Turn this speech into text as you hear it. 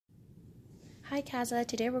Hi Casa,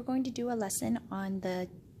 today we're going to do a lesson on the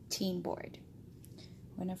team board.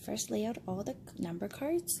 We're going to first lay out all the number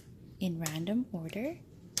cards in random order,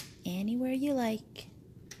 anywhere you like.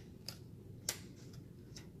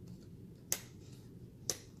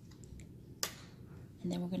 And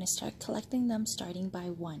then we're going to start collecting them starting by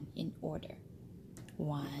 1 in order.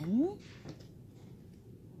 1,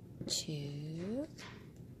 2,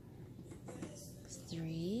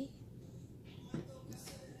 3,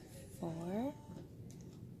 4,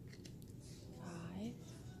 5,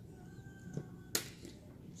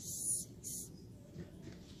 6,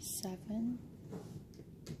 7,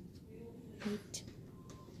 8,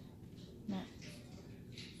 9.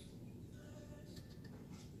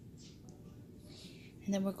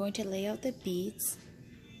 And then we're going to lay out the beads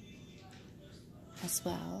as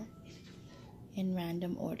well in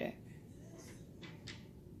random order.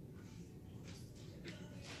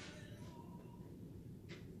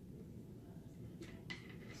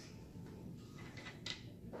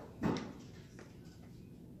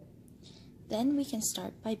 Then we can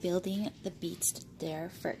start by building the beads there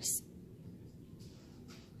first.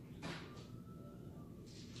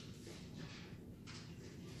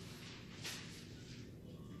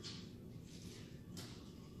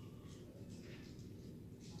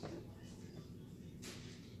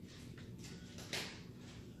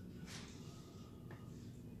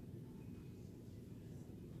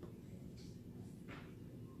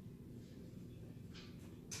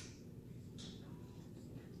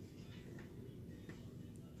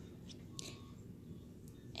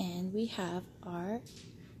 And we have our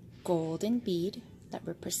golden bead that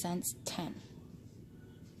represents 10.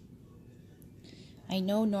 I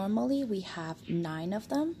know normally we have 9 of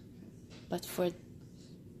them, but for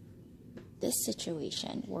this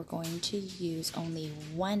situation, we're going to use only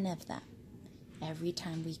 1 of them every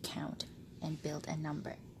time we count and build a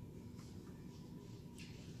number.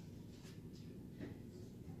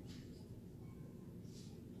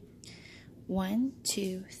 One,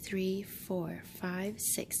 2, 3, 4, 5,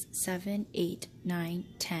 6, 7, 8, 9,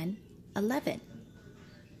 10, 11.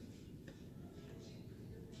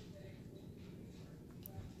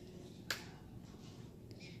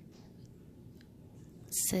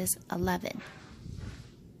 It says 11.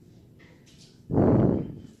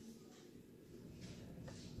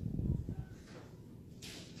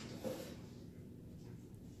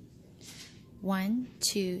 One,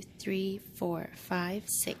 2, 3, 4, 5,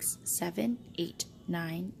 6, 7, 8,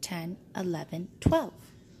 9, 10, 11, 12.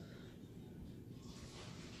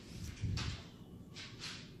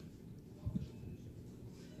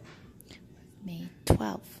 Made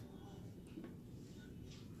 12.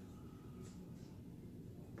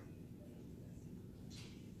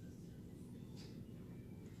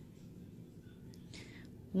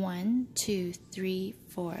 One, 2, 3,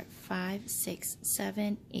 4, 5, 6,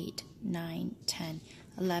 7, 8, 9, 10,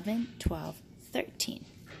 11, 12, 13.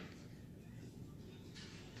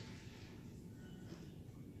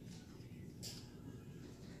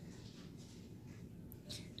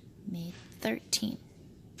 Made 13.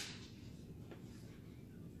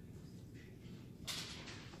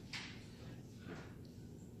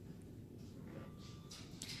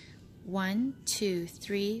 One, 2,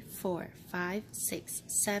 3, 4, 5, 6,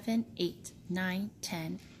 7, 8, 9,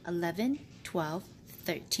 10, 11, 12,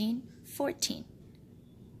 13, 14.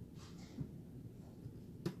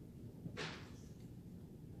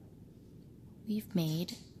 We've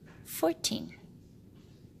made 14.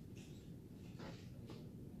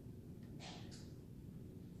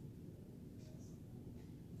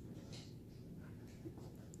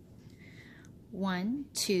 One,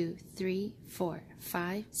 2, 3, 4,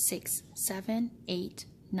 5, 6, 7, 8,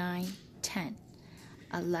 9, 10,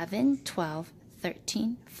 11, 12,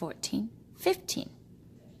 13, 14, 15.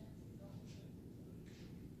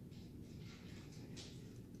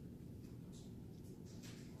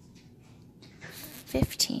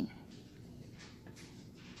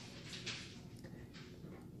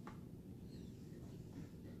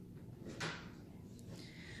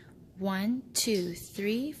 One, 2,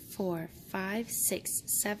 3, 4, 5, 6,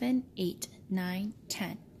 7, 8, 9,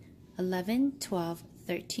 10, 11, 12,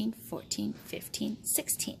 13, 14, 15,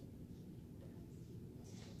 16.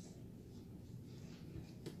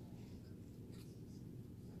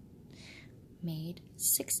 Made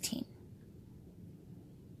 16.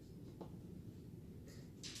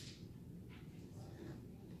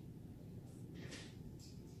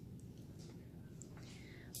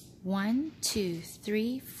 One, 2,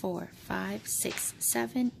 3, 4, 5, 6,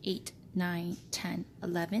 7, 8, 9, 10,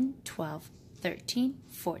 11, 12, 13,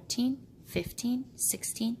 14, 15,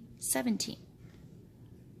 16, 17.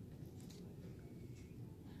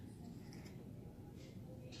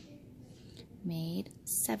 made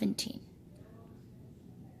 17.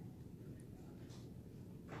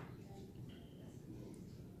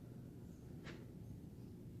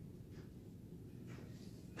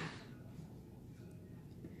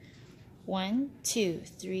 One, 2,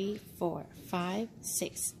 3, 4, 5,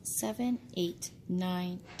 6, 7, 8,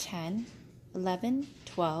 9, 10, 11,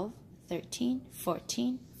 12, 13,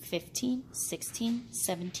 14, 15, 16,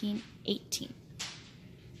 17, 18.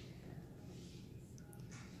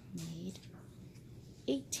 Made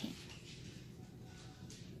 18.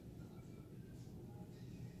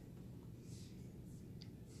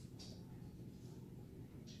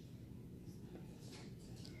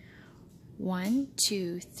 One,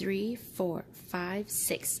 2, 3, 4, 5,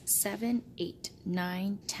 6, 7, 8,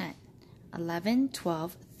 9, 10, 11,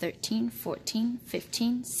 12, 13, 14,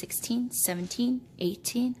 15, 16, 17,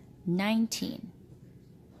 18, 19.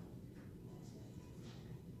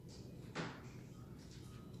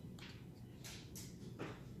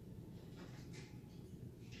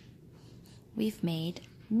 We've made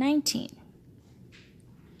 19.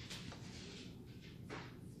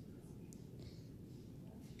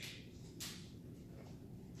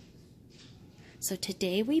 So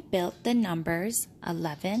today we built the numbers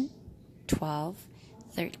 11, 12,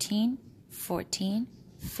 13, 14,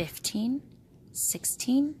 15,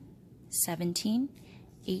 16, 17,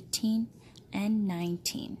 18, and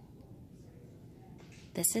 19.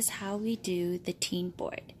 This is how we do the teen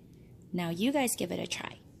board. Now you guys give it a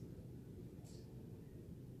try.